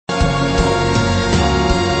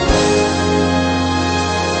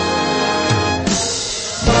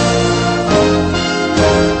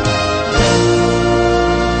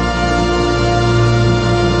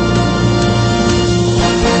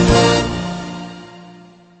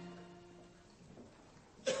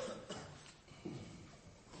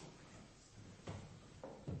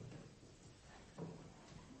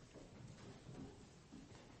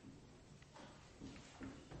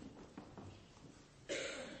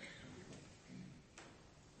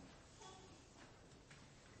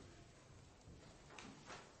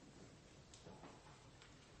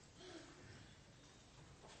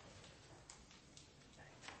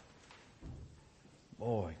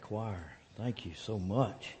Boy, choir, thank you so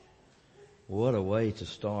much. What a way to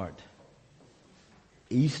start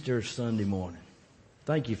Easter Sunday morning.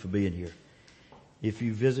 Thank you for being here. If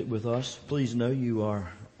you visit with us, please know you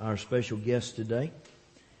are our special guest today.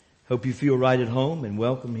 Hope you feel right at home and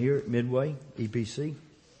welcome here at Midway EPC,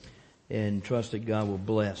 and trust that God will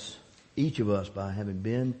bless each of us by having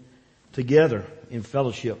been together in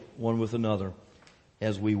fellowship one with another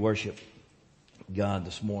as we worship God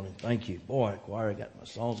this morning. Thank you. Boy, choir my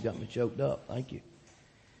songs got me choked up. Thank you.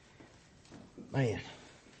 Man.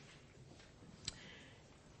 A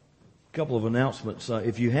couple of announcements.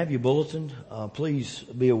 If you have your bulletin, please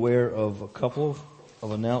be aware of a couple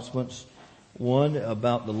of announcements. One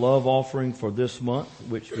about the love offering for this month,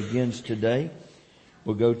 which begins today.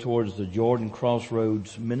 We'll go towards the Jordan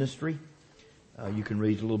Crossroads Ministry. You can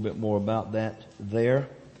read a little bit more about that there.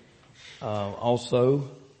 Also,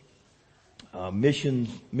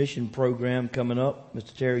 mission program coming up.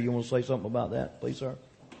 Mr. Terry, you want to say something about that, please, sir?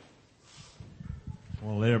 I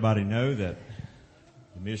want to let everybody know that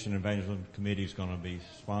the Mission Evangelism Committee is going to be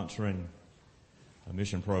sponsoring a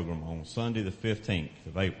mission program on Sunday the 15th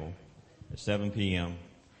of April at 7 p.m.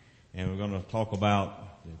 And we're going to talk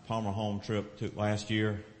about the Palmer Home trip took last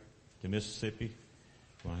year to Mississippi.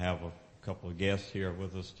 We're going to have a couple of guests here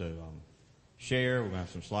with us to share. We're going to have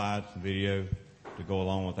some slides, some video to go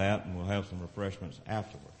along with that, and we'll have some refreshments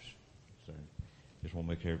afterwards. So just want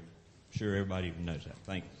to make sure everybody even knows that.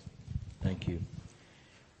 Thanks. Thank you.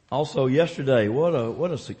 Also yesterday, what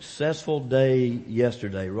a successful day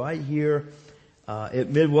yesterday. Right here at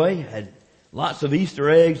Midway, had lots of Easter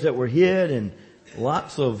eggs that were hid and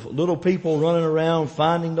lots of little people running around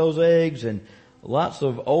finding those eggs and lots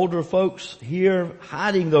of older folks here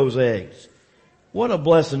hiding those eggs. What a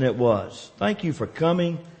blessing it was. Thank you for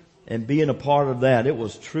coming and being a part of that. It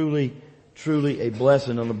was truly, truly a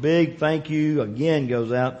blessing. And a big thank you again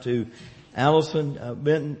goes out to Allison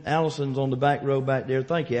Benton. Allison's on the back row back there.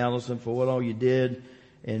 Thank you, Allison, for what all you did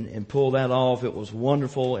and pull that off. It was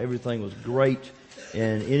wonderful. Everything was great.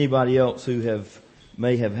 And anybody else who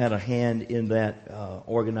may have had a hand in that,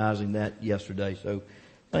 organizing that yesterday. So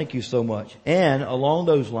thank you so much. And along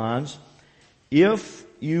those lines, if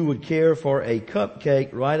you would care for a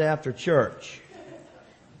cupcake right after church.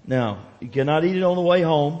 Now, you cannot eat it on the way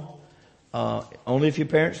home, only if your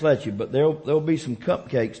parents let you, but there'll be some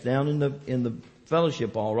cupcakes down in the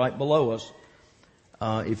fellowship hall right below us.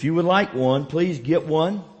 If you would like one, please get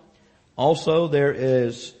one. Also, there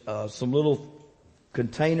is, some little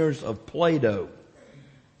containers of Play-Doh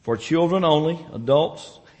for children only,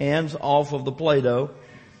 adults, hands off of the Play-Doh.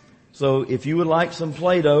 So if you would like some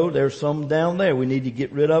Play-Doh, there's some down there. We need to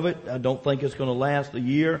get rid of it. I don't think it's going to last a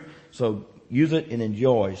year. So use it and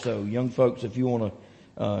enjoy. So young folks, if you want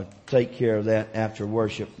to take care of that after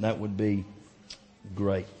worship, that would be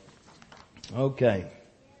great. Okay.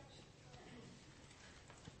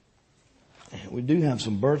 We do have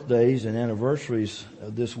some birthdays and anniversaries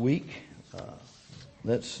this week.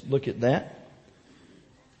 Let's look at that.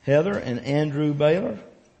 Heather and Andrew Baylor,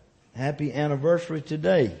 happy anniversary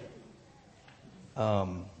today.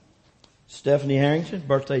 Stephanie Harrington,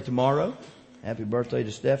 birthday tomorrow. Happy birthday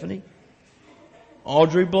to Stephanie.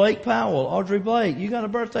 Audrey Blake Powell. Audrey Blake, you got a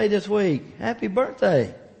birthday this week. Happy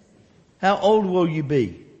birthday. How old will you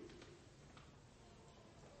be?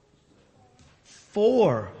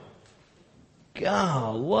 4.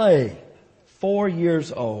 Golly. 4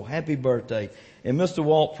 years old. Happy birthday. And Mr.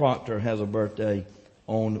 Walt Proctor has a birthday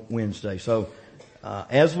on Wednesday. So,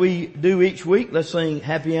 as we do each week, let's sing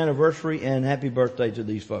happy anniversary and happy birthday to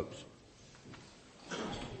these folks.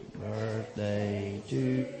 Birthday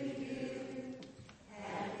to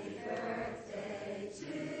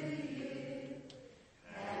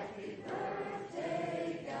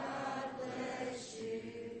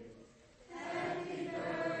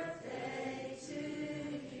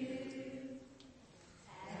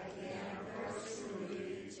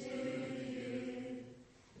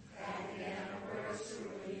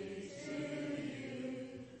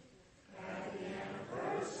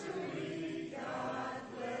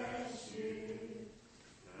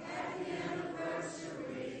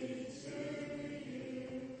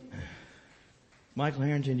Michael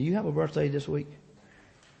Harrington, do you have a birthday this week?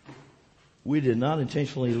 We did not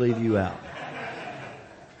intentionally leave you out.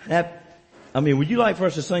 Would you like for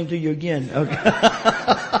us to sing to you again? Okay.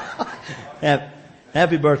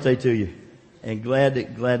 Happy birthday to you. And glad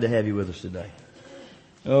to have you with us today.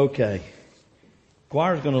 Okay.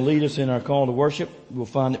 Choir is going to lead us in our call to worship. We'll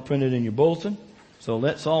find it printed in your bulletin. So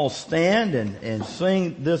let's all stand and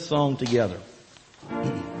sing this song together.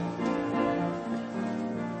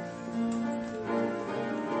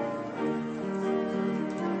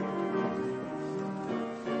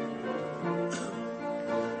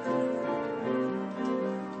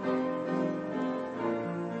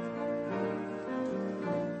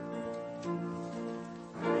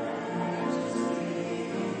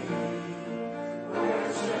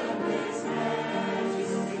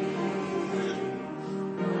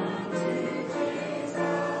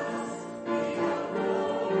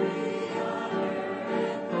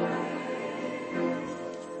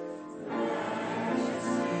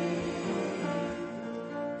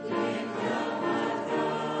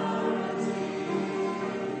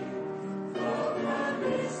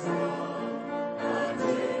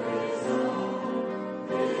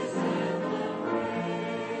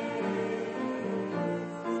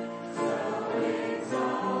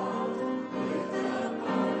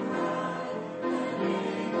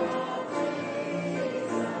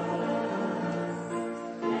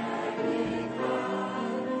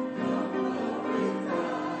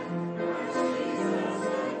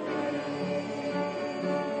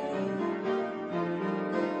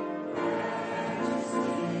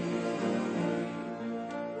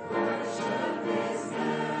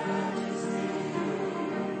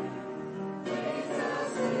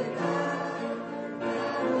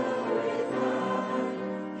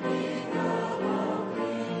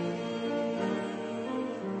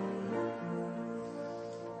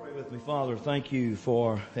 Father, thank you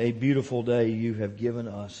for a beautiful day you have given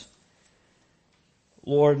us.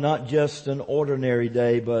 Lord, not just an ordinary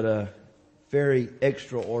day, but a very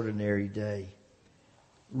extraordinary day.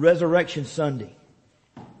 Resurrection Sunday.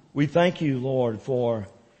 We thank you, Lord, for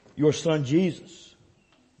your Son Jesus,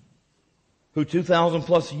 who 2,000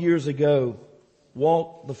 plus years ago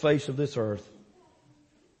walked the face of this earth,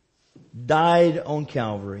 died on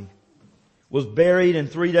Calvary, was buried,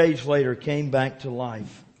 and 3 days later came back to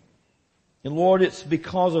life. And Lord, it's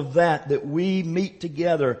because of that that we meet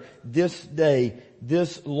together this day,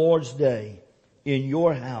 this Lord's Day, in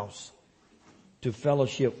your house to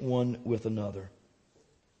fellowship one with another.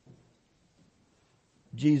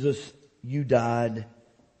 Jesus, you died.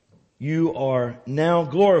 You are now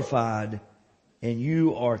glorified, and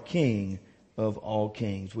you are King of all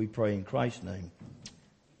kings. We pray in Christ's name.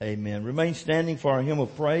 Amen. Remain standing for our hymn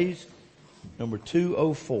of praise, number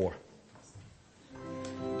 204.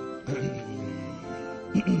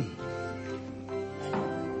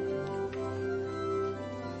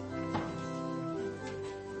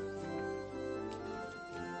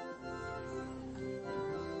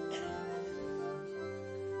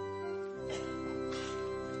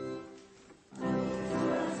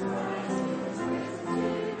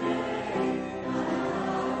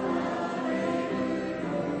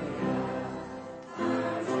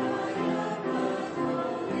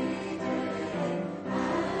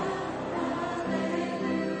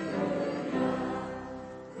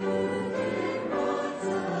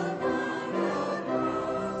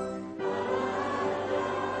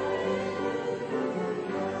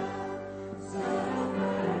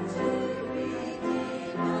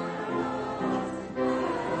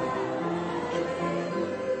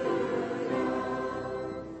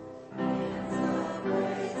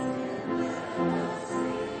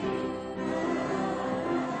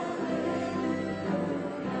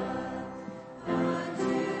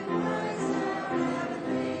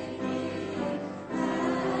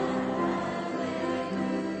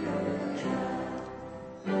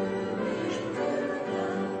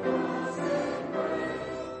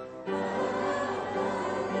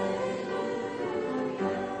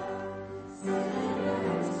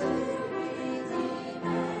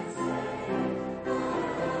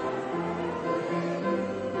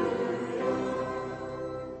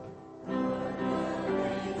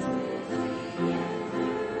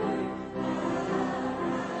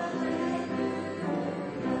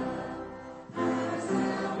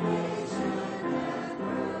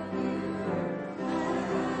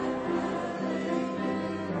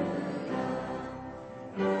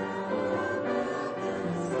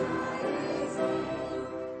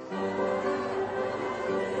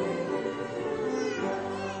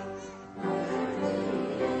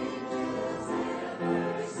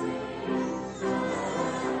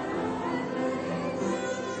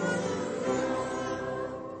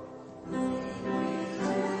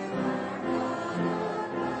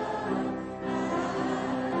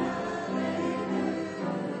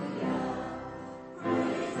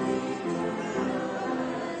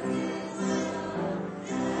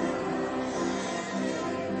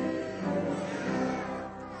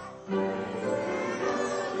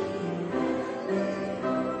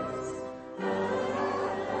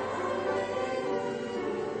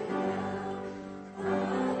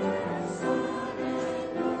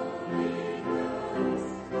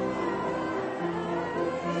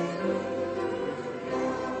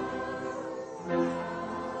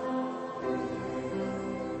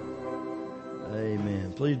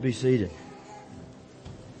 Please be seated.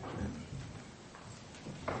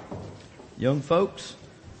 Young folks,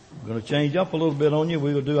 I'm going to change up a little bit on you.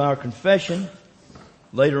 We will do our confession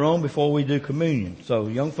later on before we do communion. So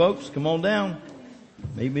young folks, come on down.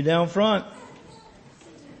 Meet me down front.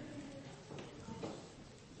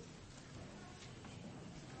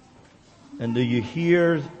 And do you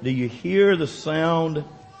hear the sound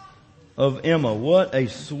of Emma? What a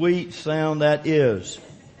sweet sound that is.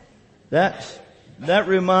 That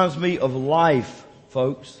reminds me of life,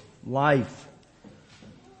 folks. Life.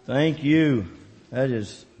 Thank you. That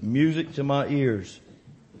is music to my ears.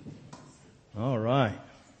 All right.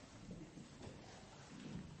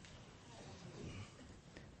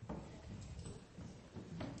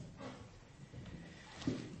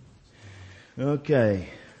 Okay.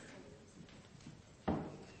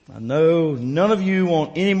 I know none of you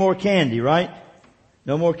want any more candy, right?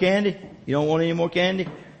 No more candy? You don't want any more candy?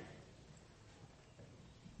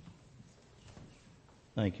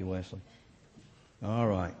 Thank you, Wesley. All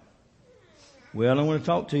right. Well, I want to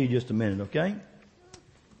talk to you just a minute, okay?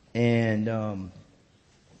 And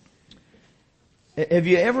Have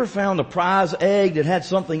you ever found a prize egg that had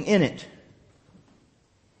something in it?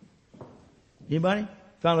 Anybody?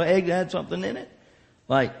 Found an egg that had something in it?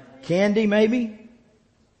 Like candy maybe?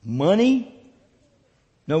 Money?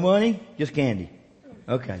 No money? Just candy.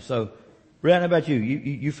 Okay, so Brett, how about you?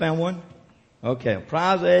 You found one? Okay, a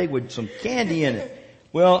prize egg with some candy in it.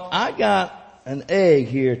 Well, I got an egg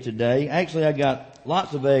here today. Actually, I got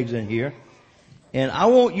lots of eggs in here. And I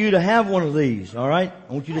want you to have one of these, alright?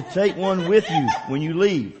 I want you to take one with you when you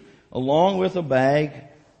leave, along with a bag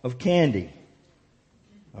of candy.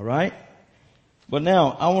 Alright? But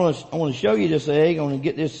now, I want to show you this egg. I want to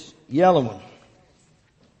get this yellow one.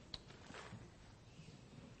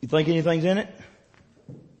 You think anything's in it?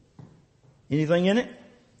 Anything in it?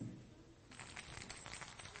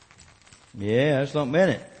 Yeah, there's something in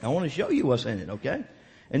it. I want to show you what's in it, okay?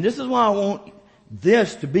 And this is why I want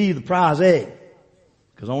this to be the prize egg.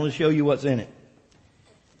 Because I want to show you what's in it.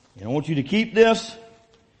 And I want you to keep this,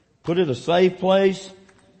 put it a safe place.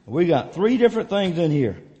 We got 3 different things in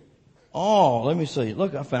here. Oh, let me see.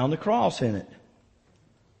 Look, I found the cross in it.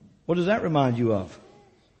 What does that remind you of?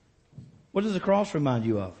 What does the cross remind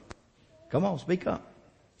you of? Come on, speak up.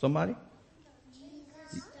 Somebody?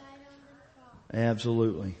 Jesus died on the cross.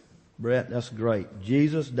 Absolutely. Brett, that's great.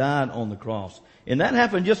 Jesus died on the cross. And that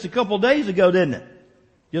happened just a couple of days ago, didn't it?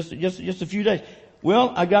 Just a few days.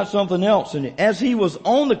 Well, I got something else in it. As he was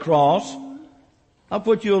on the cross, I'll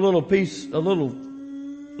put you a little piece, a little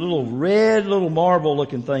red, little marble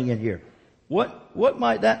looking thing in here. What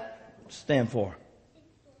might that stand for?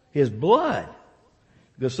 His blood.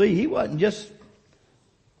 Because see, he wasn't just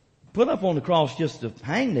put up on the cross just to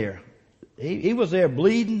hang there. He was there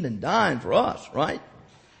bleeding and dying for us, right?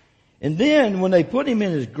 And then when they put him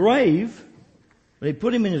in his grave, they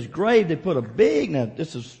put a big, now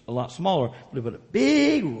this is a lot smaller, but they put a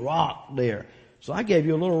big rock there. So I gave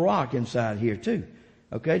you a little rock inside here too.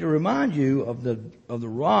 Okay, to remind you of the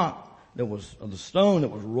rock that was, of the stone that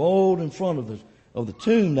was rolled in front of the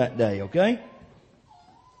tomb that day, okay?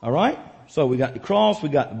 Alright? So we got the cross, we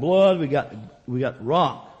got the blood, we got the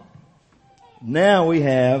rock. Now we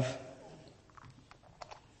have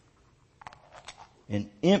an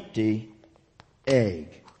empty egg.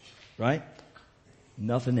 Right?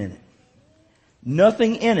 Nothing in it.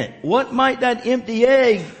 Nothing in it. What might that empty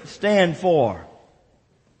egg stand for?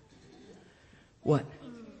 What?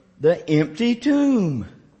 The empty tomb.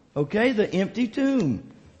 Okay? The empty tomb.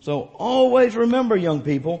 So always remember, young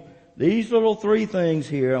people, these little 3 things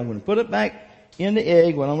here, I'm going to put it back in the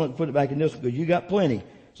egg. Well, I'm going to put it back in this one because you got plenty.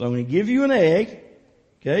 So I'm going to give you an egg.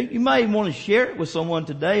 Okay? You might even want to share it with someone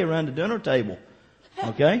today around the dinner table.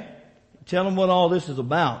 Okay? Tell them what all this is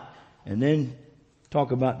about. And then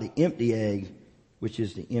talk about the empty egg, which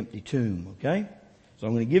is the empty tomb. Okay? So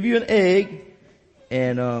I'm going to give you an egg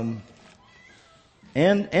and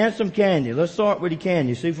some candy. Let's start with the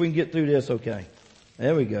candy. See if we can get through this okay.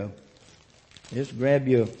 There we go. Just grab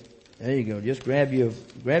your, there you go. Just grab your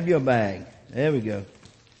bag. There we go.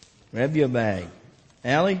 Grab your bag.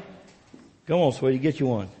 Allie, come on, sweetie, get you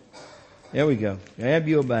one. There we go. Grab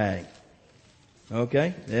your bag.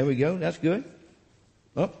 Okay, there we go. That's good.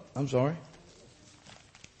 Oh, I'm sorry.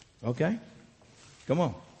 Okay. Come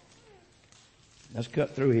on. Let's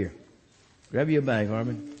cut through here. Grab your bag,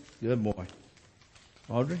 Harmon. Good boy.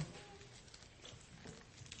 Audrey?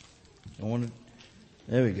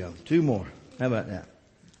 There we go. 2 more. How about that?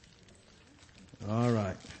 All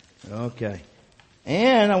right. Okay.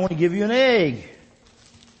 And I want to give you an egg.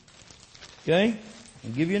 Okay?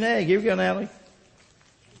 I'll give you an egg. Here we go, Natalie.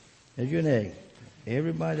 Here's your egg.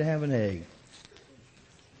 Everybody have an egg.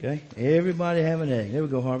 Okay? Everybody have an egg. There we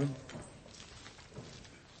go, Harvin.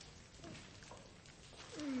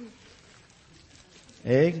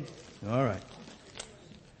 Egg? All right.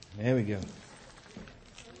 There we go.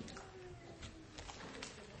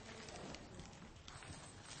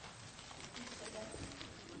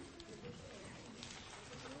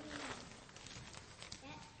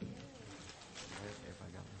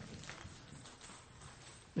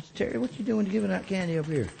 Mr. Terry, what you doing giving out candy up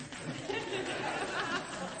here?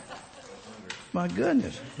 My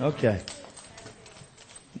goodness. Okay.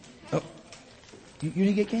 Oh, you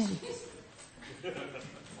didn't get candy?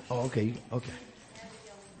 Oh, okay. Okay.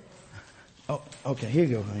 Oh, okay. Here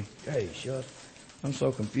you go, honey. Hey, shucks. I'm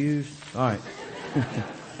so confused. All right.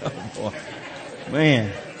 Oh, boy.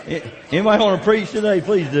 Man. Anybody want to preach today?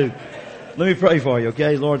 Please do. Let me pray for you,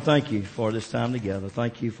 okay? Lord, thank you for this time together.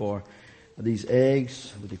 Thank you for these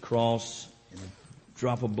eggs with the cross and a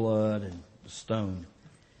drop of blood and the stone.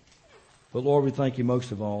 But Lord, we thank you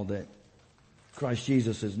most of all that Christ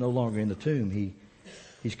Jesus is no longer in the tomb.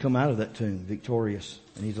 He's come out of that tomb victorious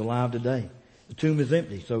and he's alive today. The tomb is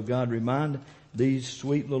empty. So God, remind these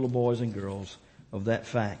sweet little boys and girls of that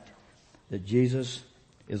fact, that Jesus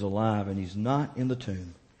is alive and He's not in the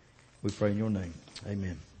tomb. We pray in your name.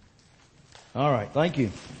 Amen. All right. Thank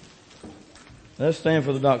you. Let's stand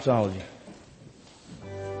for the doxology.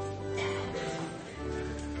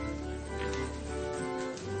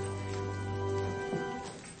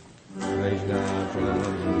 Praise God for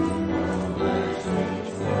whom all blessings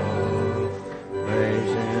flow.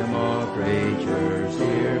 Praise Him, all creatures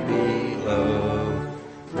here below.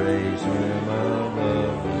 Praise Him,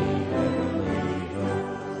 above the heavenly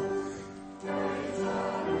host.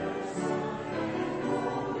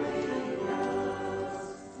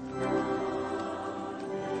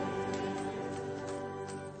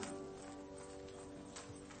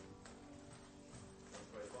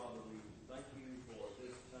 Father, we thank you for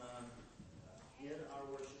this time in our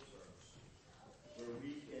worship service, where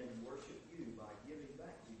we can worship you by giving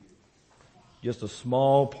back to you just a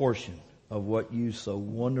small portion of what you so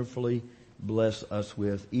wonderfully bless us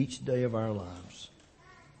with each day of our lives.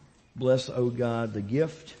 Bless, O God, the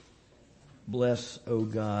gift. Bless, O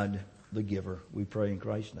God, the giver. We pray in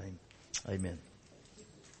Christ's name. Amen.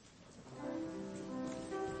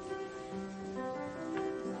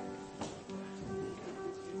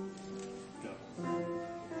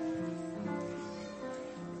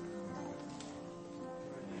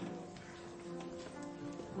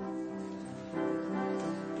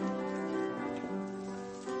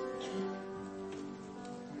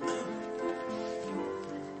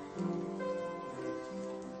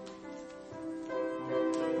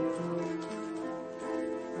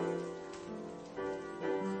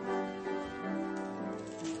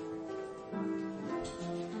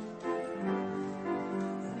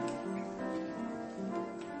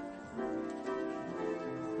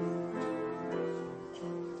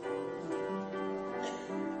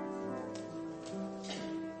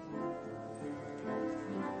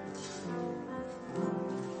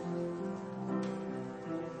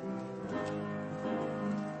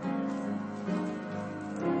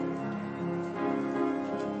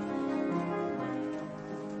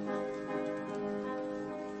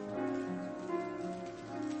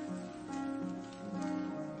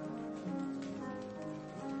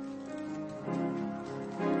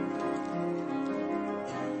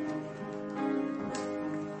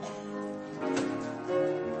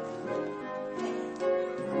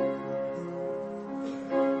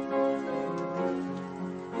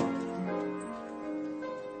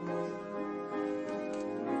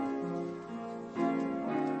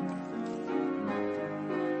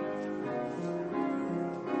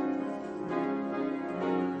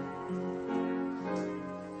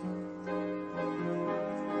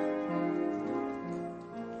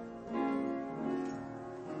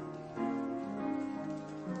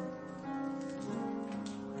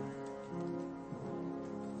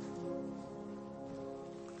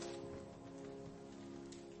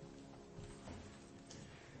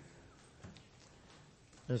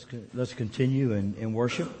 Let's continue in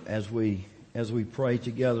worship as we pray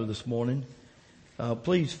together this morning.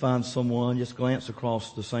 Please find someone, just glance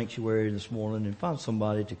across the sanctuary this morning and find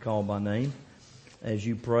somebody to call by name as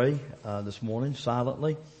you pray this morning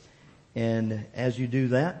silently. And as you do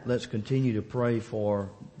that, let's continue to pray for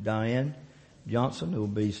Diane Johnson, who will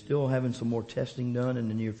be still having some more testing done in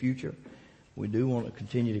the near future. We do want to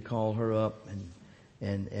continue to call her up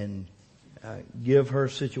and give her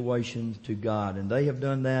situation to God. And they have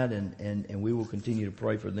done that, and we will continue to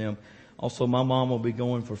pray for them. Also, my mom will be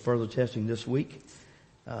going for further testing this week.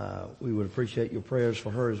 We would appreciate your prayers for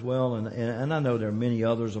her as well. And I know there are many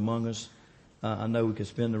others among us. I know we could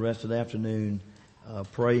spend the rest of the afternoon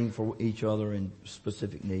praying for each other in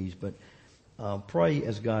specific needs. But pray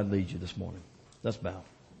as God leads you this morning. Let's bow.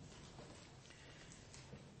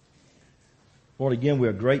 Lord, again, we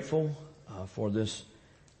are grateful for this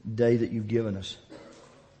day that you've given us.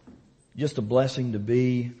 Just a blessing to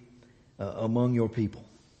be among your people.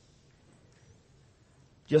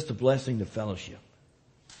 Just a blessing to fellowship.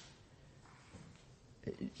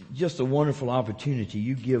 Just a wonderful opportunity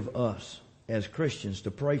you give us as Christians to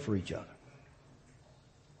pray for each other.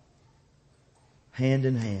 Hand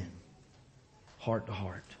in hand. Heart to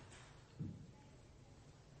heart.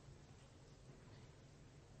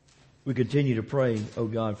 We continue to pray, oh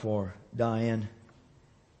God, for Diane.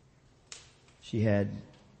 She had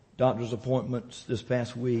doctor's appointments this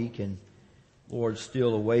past week, and Lord,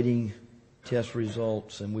 still awaiting test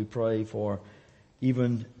results, and we pray for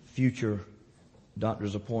even future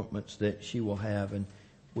doctor's appointments that she will have, and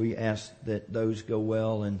we ask that those go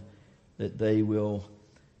well and that they will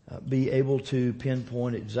be able to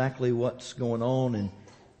pinpoint exactly what's going on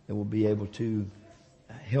that will be able to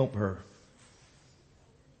help her.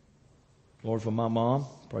 Lord, for my mom,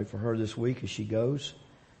 pray for her this week as she goes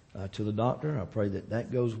to the doctor. I pray that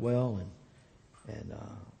that goes well, and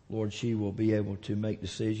Lord, she will be able to make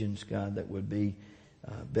decisions, God, that would be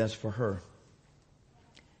best for her.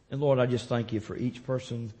 And Lord, I just thank you for each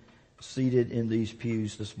person seated in these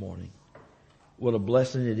pews this morning. What a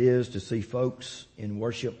blessing it is to see folks in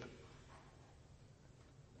worship.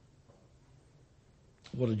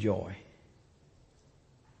 What a joy.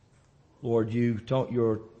 Lord, you taught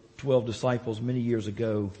your 12 disciples many years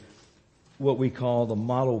ago what we call the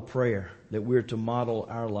model prayer that we're to model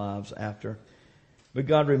our lives after. But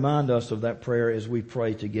God, remind us of that prayer as we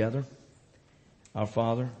pray together. Our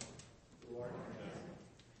Father,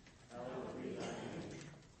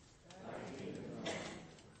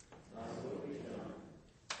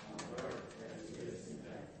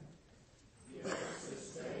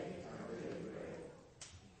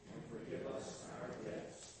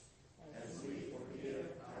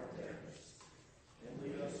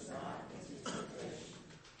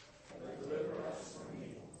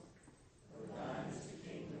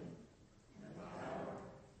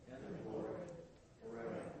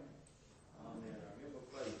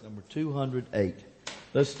 number 208.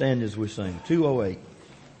 Let's stand as we sing. 208.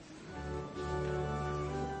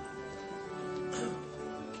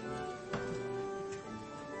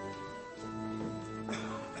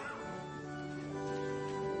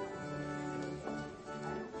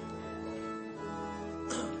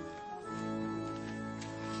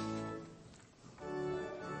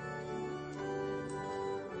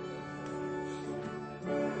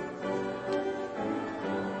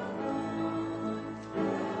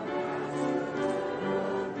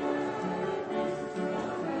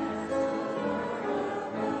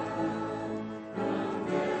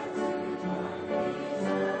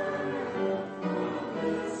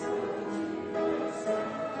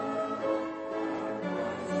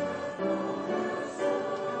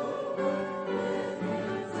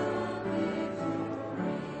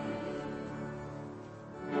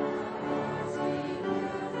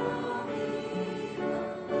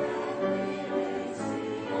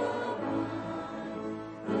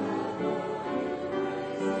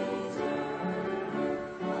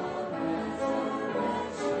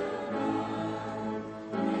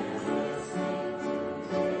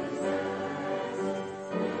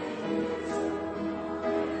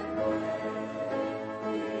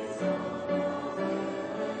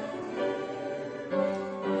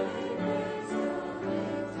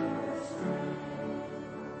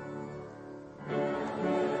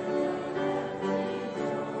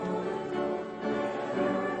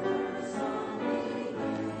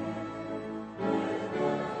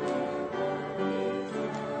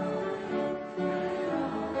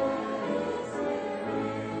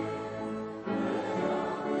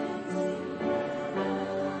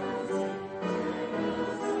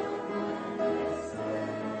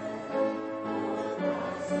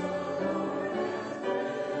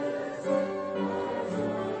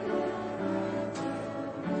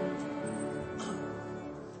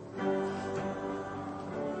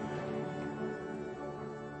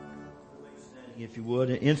 If you would,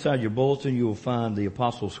 inside your bulletin you will find the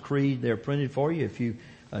Apostles' Creed there printed for you. If you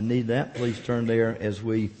need that, please turn there as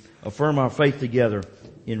we affirm our faith together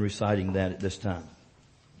in reciting that at this time.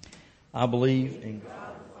 I believe in God.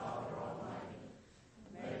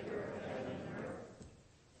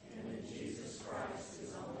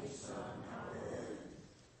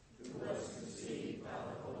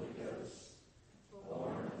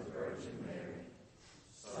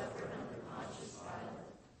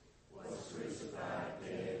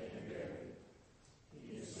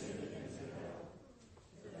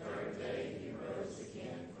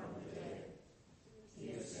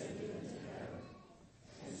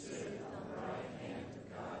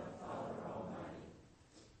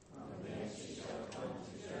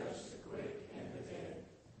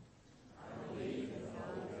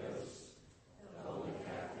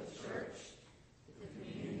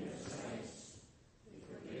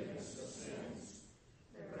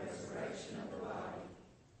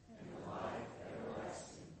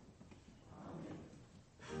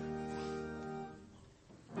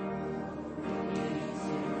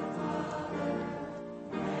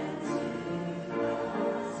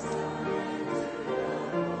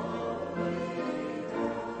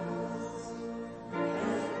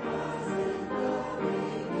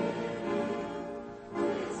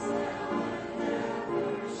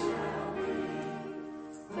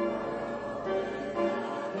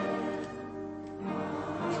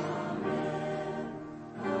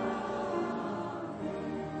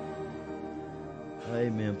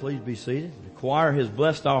 Amen. Please be seated. The choir has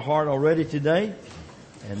blessed our heart already today.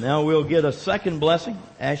 And now we'll get a second blessing.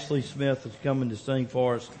 Ashley Smith is coming to sing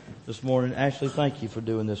for us this morning. Ashley, thank you for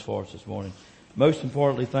doing this for us this morning. Most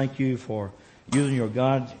importantly, thank you for using your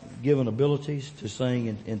God-given abilities to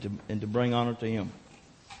sing and to bring honor to Him.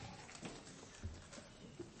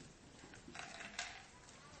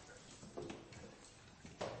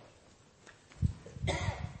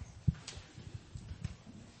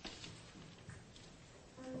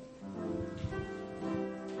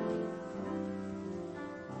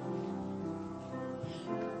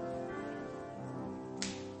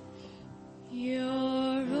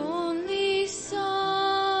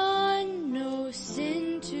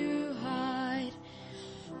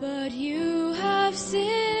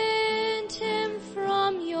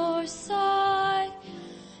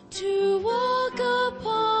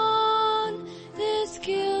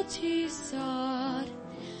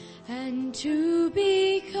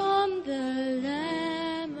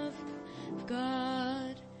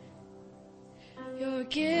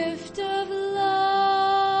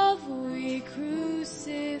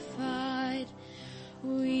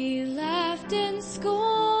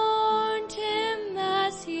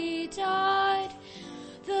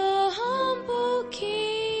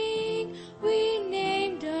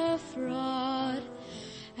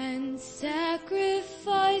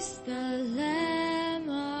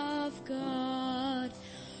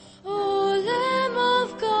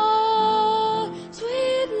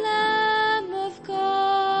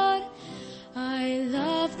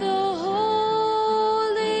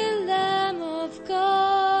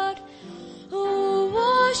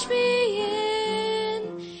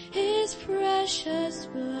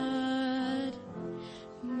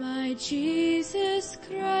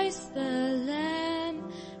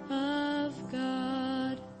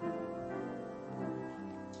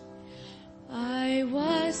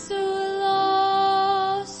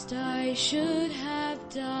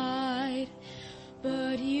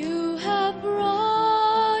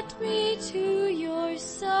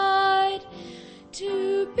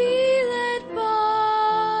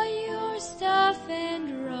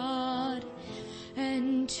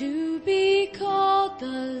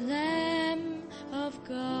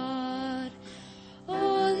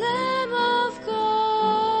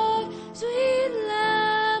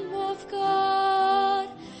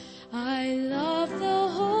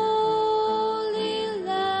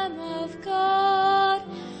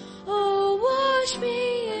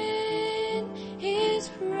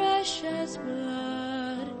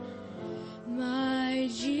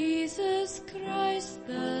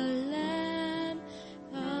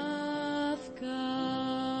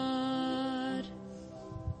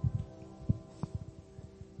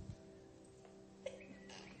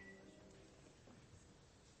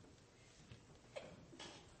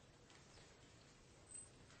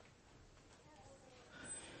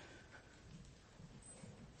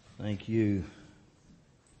 Thank you,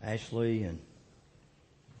 Ashley, and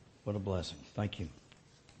what a blessing. Thank you.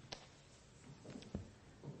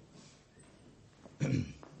 If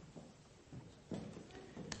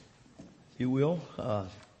you will,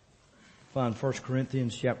 find 1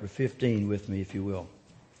 Corinthians chapter 15 with me, if you will.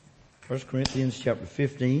 1 Corinthians chapter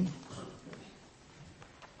 15.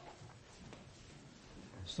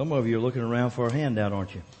 Some of you are looking around for a handout,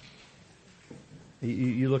 aren't you?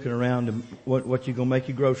 You're looking around to what you're going to make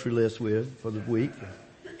your grocery list with for the week.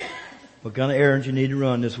 What kind of errands you need to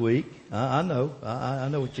run this week. I know. I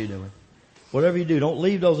know what you're doing. Whatever you do, don't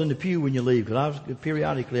leave those in the pew when you leave, because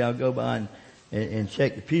periodically I'll go by and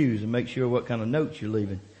check the pews and make sure what kind of notes you're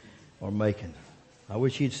leaving or making. I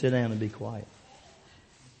wish you'd sit down and be quiet.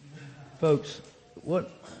 Folks,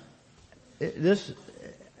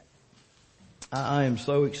 I am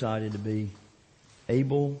so excited to be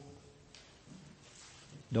able,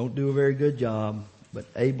 don't do a very good job, but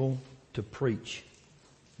able to preach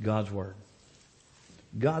God's Word.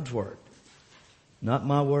 God's Word. Not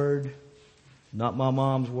my word, not my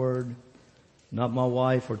mom's word, not my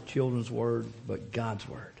wife or children's word, but God's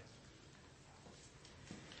Word.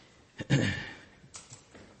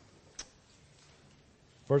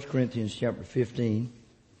 1 Corinthians chapter 15,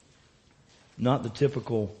 not the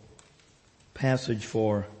typical passage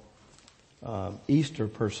for Easter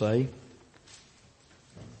per se,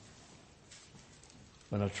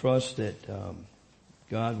 but I trust that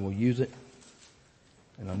God will use it,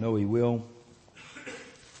 and I know He will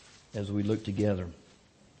as we look together.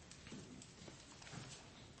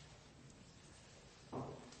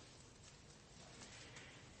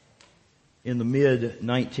 In the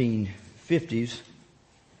mid-1950s,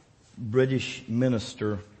 British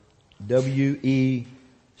minister W.E.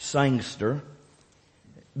 Sangster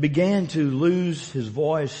began to lose his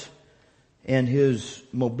voice and his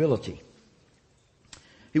mobility.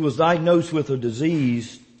 He was diagnosed with a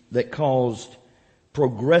disease that caused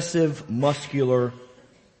progressive muscular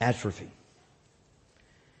atrophy.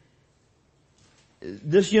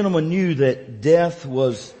 This gentleman knew that death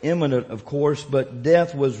was imminent, of course, but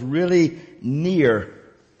death was really near.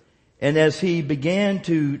 And as he began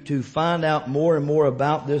to find out more and more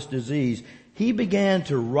about this disease, he began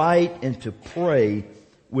to write and to pray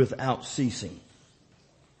without ceasing.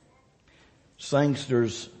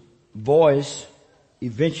 Sangster's voice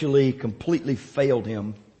eventually completely failed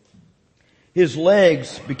him. His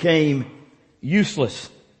legs became useless.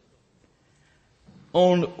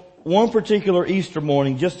 On one particular Easter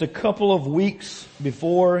morning, just a couple of weeks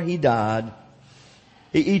before he died,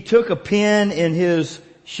 he took a pen in his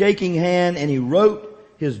shaking hand and he wrote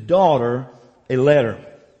his daughter a letter.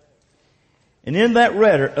 And in that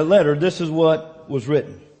letter, this is what was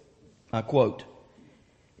written. I quote,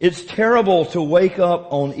 "It's terrible to wake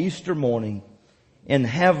up on Easter morning and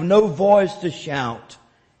have no voice to shout,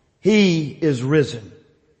 'He is risen.'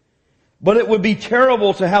 But it would be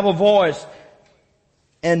terrible to have a voice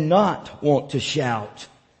and not want to shout,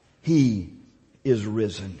 'He is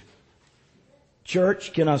risen.'"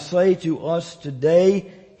 Church, can I say to us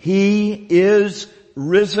today, He is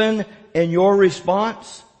risen, and your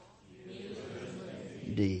response?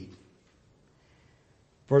 Indeed.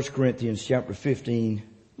 1 Corinthians chapter 15,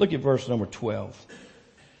 look at verse number 12.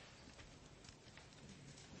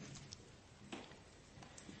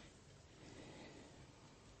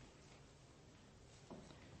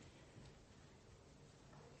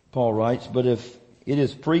 Paul writes, "But if it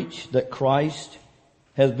is preached that Christ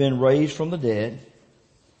has been raised from the dead,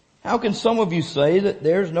 how can some of you say that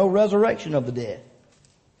there's no resurrection of the dead?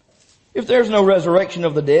 If there's no resurrection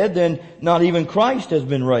of the dead, then not even Christ has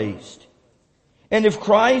been raised. And if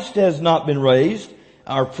Christ has not been raised,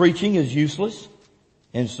 our preaching is useless,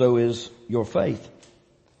 and so is your faith.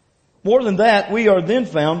 More than that, we are then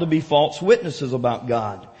found to be false witnesses about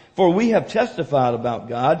God. For we have testified about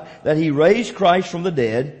God that He raised Christ from the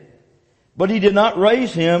dead, but He did not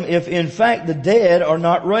raise Him if in fact the dead are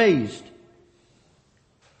not raised.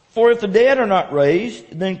 For if the dead are not raised,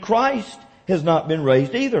 then Christ has not been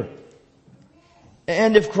raised either.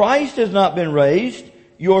 And if Christ has not been raised,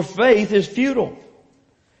 your faith is futile.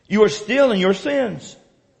 You are still in your sins.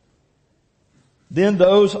 Then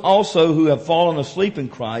those also who have fallen asleep in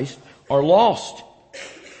Christ are lost.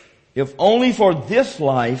 If only for this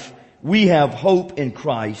life we have hope in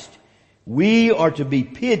Christ, we are to be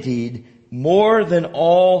pitied more than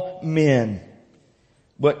all men.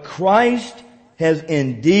 But Christ has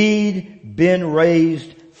indeed been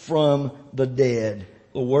raised from the dead."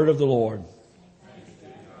 The word of the Lord.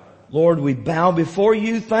 Lord, we bow before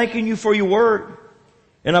you, thanking you for your word.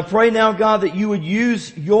 And I pray now, God, that you would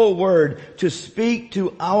use your word to speak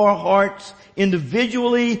to our hearts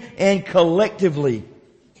individually and collectively.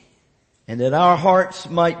 And that our hearts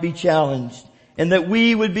might be challenged. And that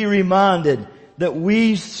we would be reminded that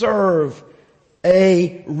we serve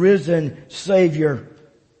a risen Savior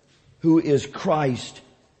who is Christ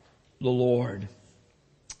the Lord.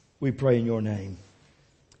 We pray in your name.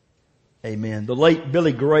 Amen. The late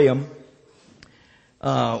Billy Graham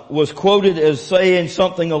was quoted as saying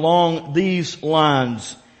something along these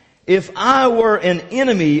lines. "If I were an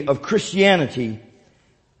enemy of Christianity,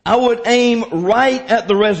 I would aim right at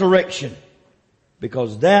the resurrection,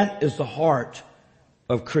 because that is the heart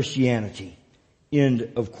of Christianity."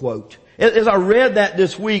 End of quote. As I read that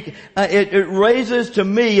this week, it raises to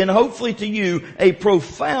me and hopefully to you a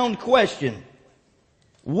profound question.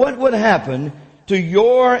 What would happen to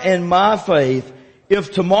your and my faith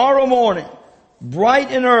if tomorrow morning,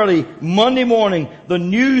 bright and early, Monday morning, the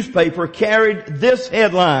newspaper carried this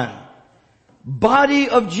headline: "Body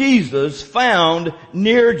of Jesus found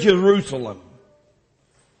near Jerusalem"?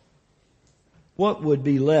 What would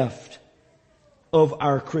be left of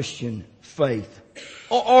our Christian faith?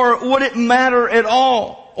 Or would it matter at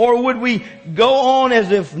all? Or would we go on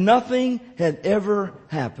as if nothing had ever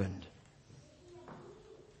happened?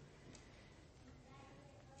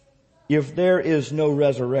 If there is no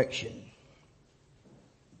resurrection,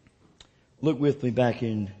 look with me back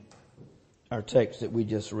in our text that we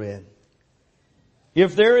just read.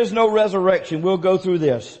 If there is no resurrection, we'll go through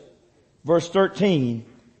this. Verse 13,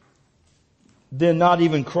 then not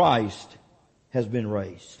even Christ has been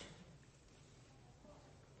raised.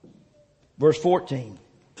 Verse 14,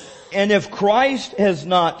 and if Christ has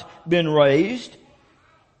not been raised,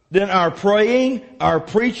 then our praying, our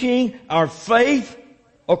preaching, our faith,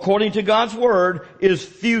 according to God's word, is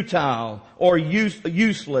futile or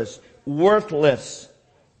useless, worthless.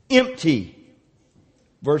 empty.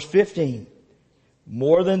 Verse 15.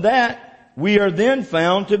 More than that, we are then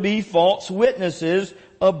found to be false witnesses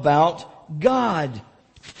about God.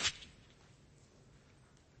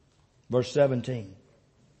 Verse 17.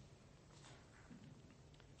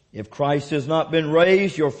 If Christ has not been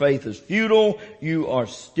raised, your faith is futile. You are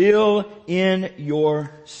still in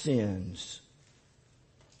your sins.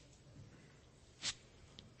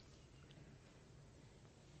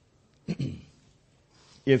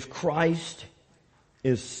 If Christ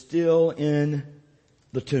is still in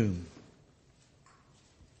the tomb,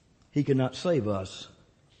 He cannot save us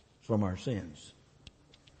from our sins.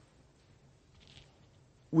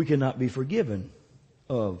 We cannot be forgiven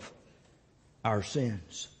of our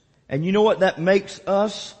sins. And you know what that makes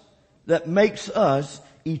us? That makes us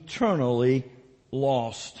eternally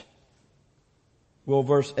lost. Well,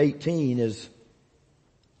 verse 18 is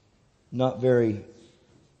not very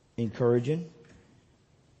encouraging.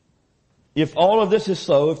 If all of this is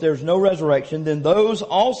so, if there's no resurrection, then those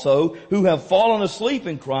also who have fallen asleep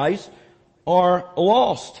in Christ are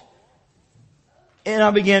lost. And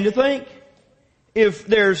I began to think, if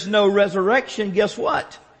there's no resurrection, guess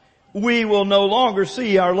what? We will no longer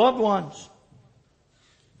see our loved ones.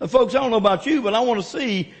 Now, folks, I don't know about you, but I want to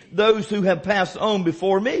see those who have passed on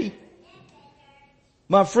before me.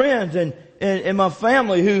 My friends and my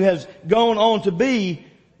family who has gone on to be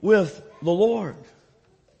with the Lord.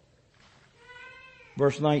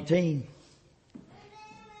 Verse 19.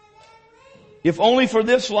 If only for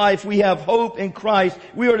this life we have hope in Christ,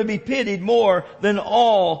 we are to be pitied more than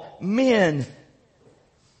all men.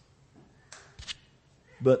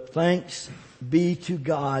 But thanks be to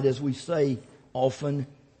God, as we say often,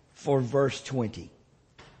 for verse 20.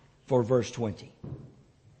 For verse 20.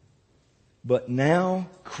 But now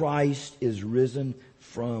Christ is risen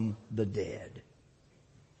from the dead.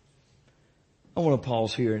 I want to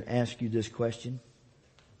pause here and ask you this question.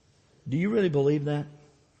 Do you really believe that?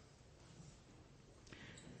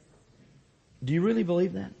 Do you really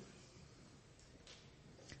believe that?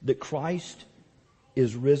 That Christ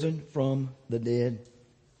is risen from the dead?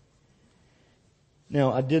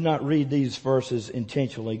 Now, I did not read these verses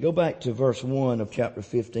intentionally. Go back to verse 1 of chapter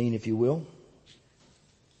 15, if you will.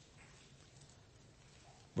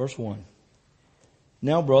 Verse 1.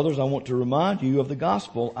 Now, brothers, I want to remind you of the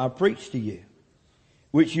gospel I preached to you,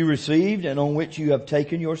 which you received and on which you have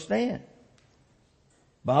taken your stand.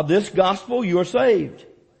 By this gospel you are saved,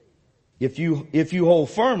 if you hold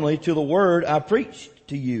firmly to the word I preached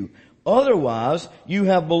to you. Otherwise, you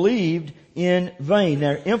have believed in vain.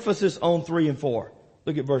 Now, emphasis on 3 and 4.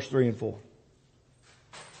 Look at verse 3 and 4.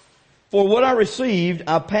 For what I received,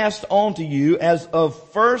 I passed on to you as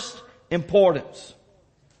of first importance.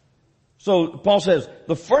 So Paul says,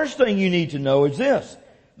 the first thing you need to know is this,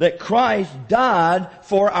 that Christ died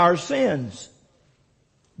for our sins.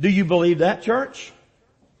 Do you believe that, church?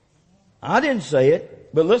 I didn't say it,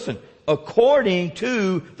 but listen, according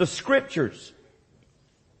to the Scriptures.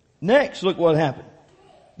 Next, look what happened.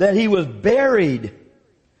 That He was buried.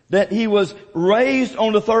 That He was raised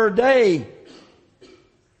on the third day.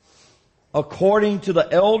 According to the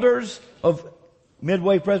elders of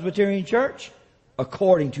Midway Presbyterian Church.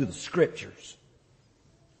 According to the Scriptures.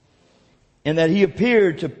 And that He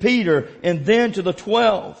appeared to Peter and then to the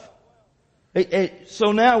 12.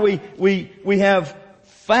 So now we have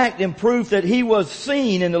fact and proof that He was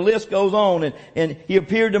seen, and the list goes on, and He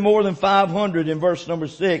appeared to more than 500 in verse number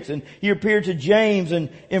 6, and He appeared to James in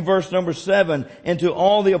verse number 7, and to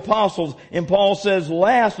all the apostles, and Paul says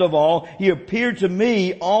last of all, He appeared to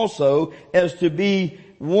me also as to be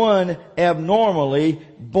one abnormally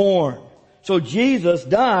born. So Jesus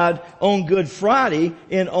died on Good Friday,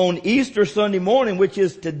 and on Easter Sunday morning, which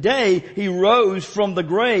is today, He rose from the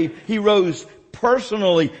grave. He rose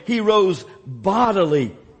personally. He rose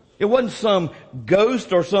bodily. It wasn't some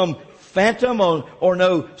ghost or some phantom or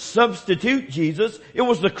no substitute Jesus. It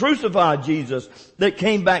was the crucified Jesus that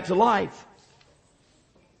came back to life.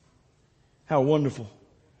 How wonderful.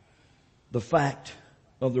 The fact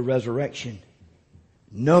of the resurrection.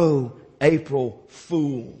 No April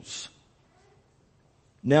Fools.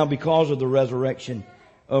 Now, because of the resurrection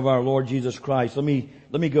of our Lord Jesus Christ, let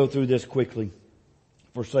me go through this quickly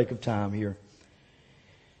for sake of time here.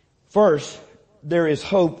 First, there is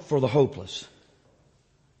hope for the hopeless.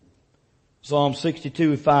 Psalm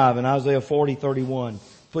 62:5 and Isaiah 40:31.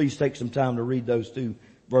 Please take some time to read those two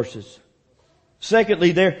verses.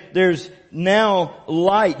 Secondly, there's now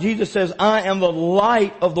light. Jesus says, I am the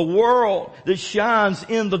light of the world that shines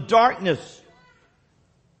in the darkness.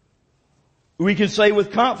 We can say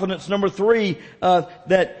with confidence, number 3,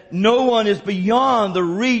 that no one is beyond the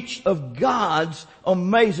reach of God's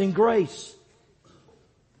amazing grace.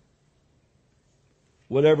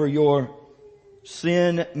 Whatever your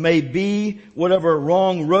sin may be, whatever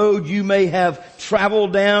wrong road you may have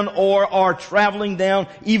traveled down or are traveling down,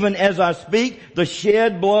 even as I speak, the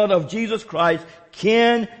shed blood of Jesus Christ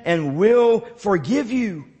can and will forgive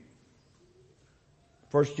you.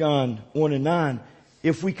 1 John 1:9,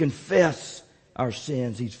 if we confess our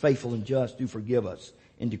sins, He's faithful and just to forgive us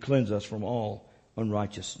and to cleanse us from all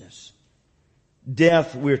unrighteousness.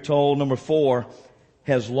 Death, we're told, number 4,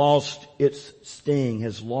 has lost its sting,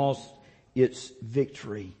 has lost its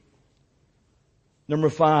victory. Number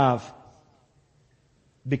 5,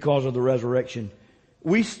 because of the resurrection.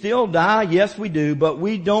 We still die, yes we do, but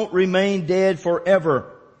we don't remain dead forever.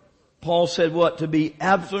 Paul said what? To be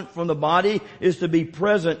absent from the body is to be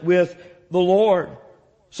present with the Lord.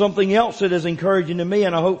 Something else that is encouraging to me,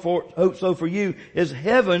 and I hope so for you, is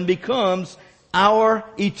heaven becomes our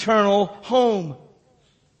eternal home.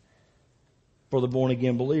 For the born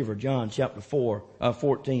again believer, John chapter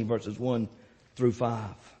 14 verses 1 through 5.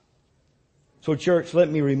 So church, let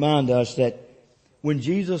me remind us that when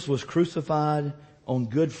Jesus was crucified on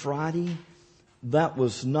Good Friday, that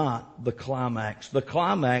was not the climax. The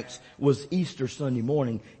climax was Easter Sunday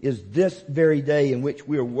morning, is this very day in which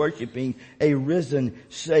we are worshiping a risen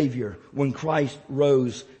Savior when Christ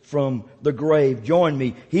rose from the grave. Join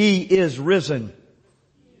me. He is risen.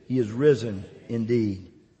 He is risen indeed.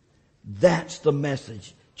 That's the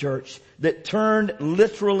message, church, that turned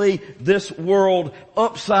literally this world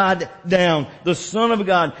upside down. The Son of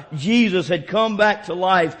God, Jesus, had come back to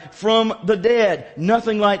life from the dead.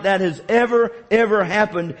 Nothing like that has ever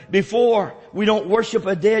happened before. We don't worship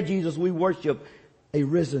a dead Jesus. We worship a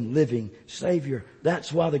risen, living Savior.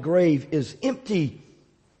 That's why the grave is empty.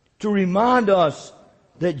 To remind us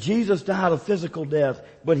that Jesus died a physical death,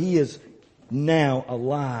 but He is now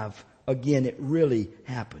alive again. It really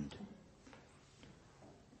happened.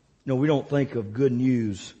 No, we don't think of good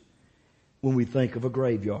news when we think of a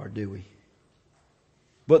graveyard, do we?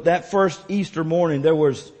 But that first Easter morning, there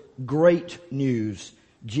was great news.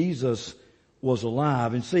 Jesus was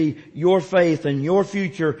alive. And see, your faith and your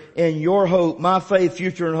future and your hope, my faith,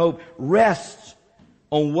 future, and hope rests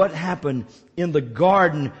on what happened in the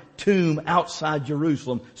garden tomb outside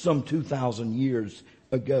Jerusalem some 2,000 years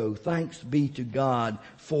ago. Thanks be to God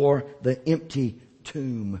for the empty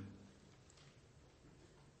tomb.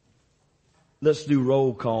 Let's do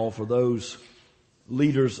roll call for those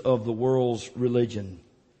leaders of the world's religion.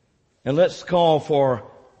 And let's call for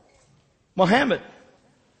Muhammad.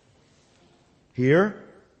 Here.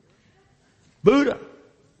 Buddha.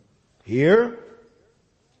 Here.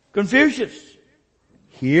 Confucius.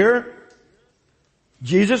 Here.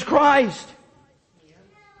 Jesus Christ.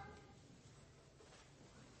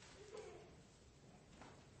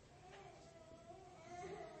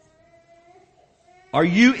 Are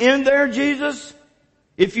you in there, Jesus?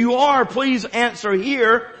 If you are, please answer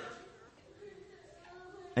here.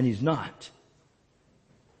 And He's not.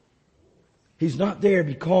 He's not there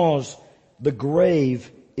because the grave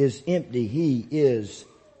is empty. He is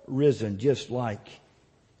risen, just like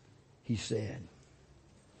He said.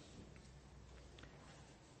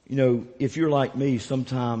 You know, if you're like me,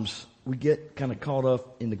 sometimes we get kind of caught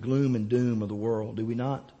up in the gloom and doom of the world, do we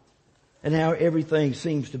not? And how everything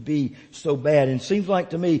seems to be so bad. And it seems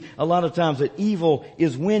like to me a lot of times that evil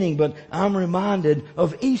is winning, but I'm reminded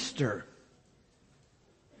of Easter.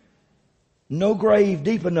 No grave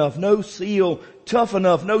deep enough, no seal tough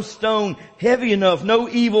enough, no stone heavy enough, no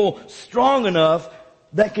evil strong enough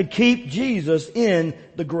that could keep Jesus in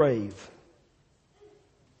the grave.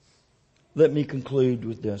 Let me conclude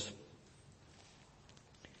with this.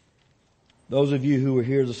 Those of you who were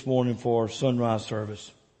here this morning for sunrise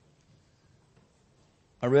service,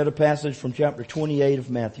 I read a passage from chapter 28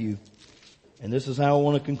 of Matthew, and this is how I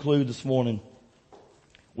want to conclude this morning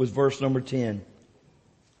with verse number 10.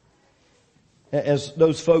 As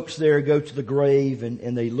those folks there go to the grave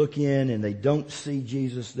and they look in and they don't see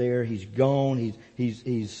Jesus there, He's gone,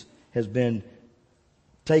 he's has been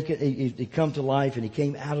taken, he come to life and He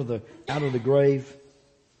came out of the grave.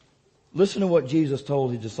 Listen to what Jesus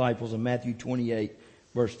told His disciples in Matthew 28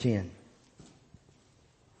 verse 10.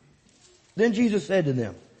 Then Jesus said to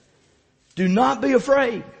them, do not be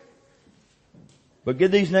afraid. But get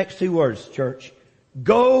these next two words, church.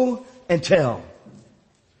 Go and tell.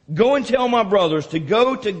 Go and tell my brothers to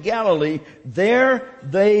go to Galilee. There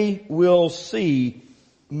they will see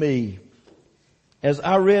me. As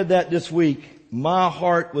I read that this week, my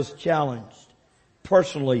heart was challenged.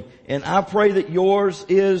 personally, and I pray that yours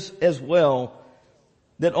is as well,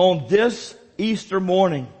 that on this Easter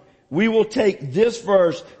morning, we will take this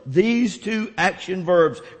verse, these two action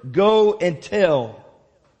verbs, go and tell.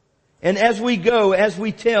 And as we go, as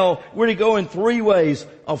we tell, we're to go in three ways: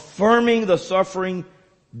 affirming the suffering,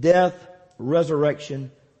 death, resurrection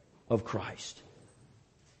of Christ.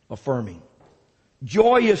 Affirming.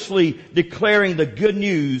 Joyously declaring the good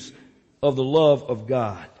news of the love of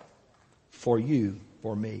God for you,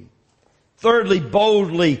 for me. Thirdly,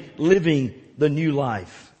 boldly living the new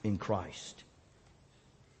life in Christ.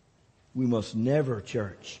 We must never,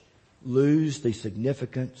 church, lose the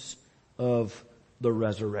significance of the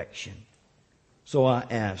resurrection. So I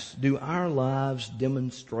ask, do our lives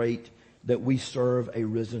demonstrate that we serve a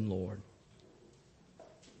risen Lord?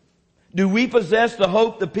 Do we possess the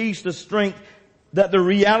hope, the peace, the strength that the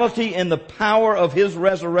reality and the power of His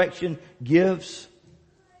resurrection gives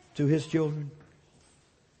to His children?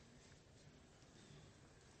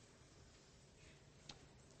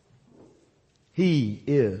 He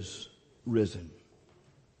is risen.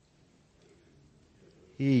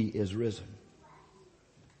 He is risen.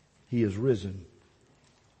 He is risen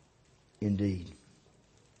indeed.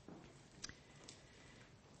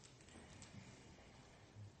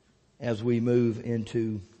 As we move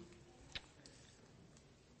into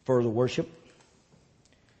further worship,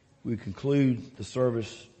 we conclude the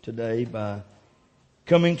service today by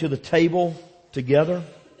coming to the table together.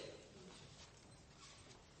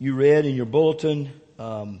 You read in your bulletin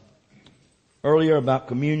earlier about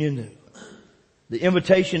communion. The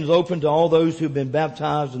invitation is open to all those who have been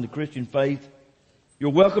baptized in the Christian faith. You're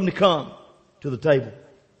welcome to come to the table.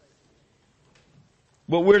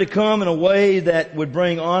 But we're to come in a way that would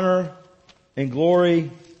bring honor and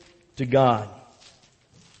glory to God.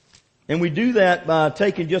 And we do that by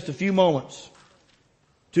taking just a few moments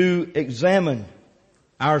to examine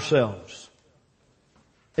ourselves.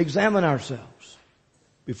 Examine ourselves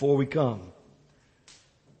before we come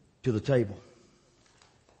to the table.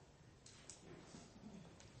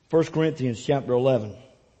 1 Corinthians chapter 11.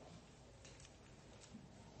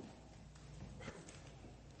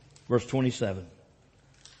 Verse 27.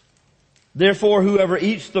 Therefore, whoever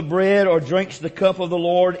eats the bread or drinks the cup of the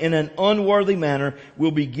Lord in an unworthy manner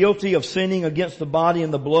will be guilty of sinning against the body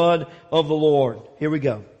and the blood of the Lord. Here we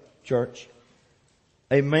go, church.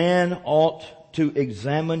 A man ought to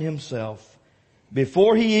examine himself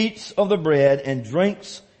before he eats of the bread and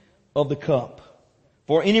drinks of the cup.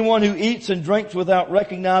 For anyone who eats and drinks without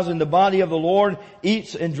recognizing the body of the Lord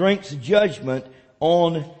eats and drinks judgment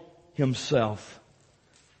on himself.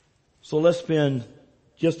 So let's spend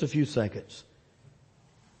just a few seconds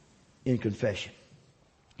in confession.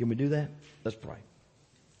 Can we do that? Let's pray.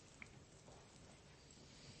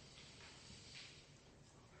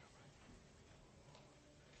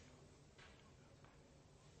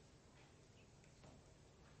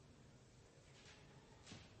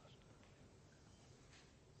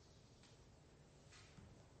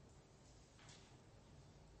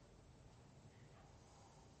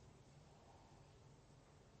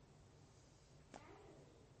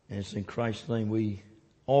 And it's in Christ's name we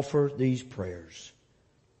offer these prayers.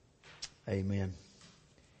 Amen.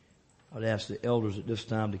 I'd ask the elders at this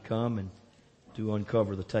time to come and to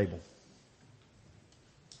uncover the table.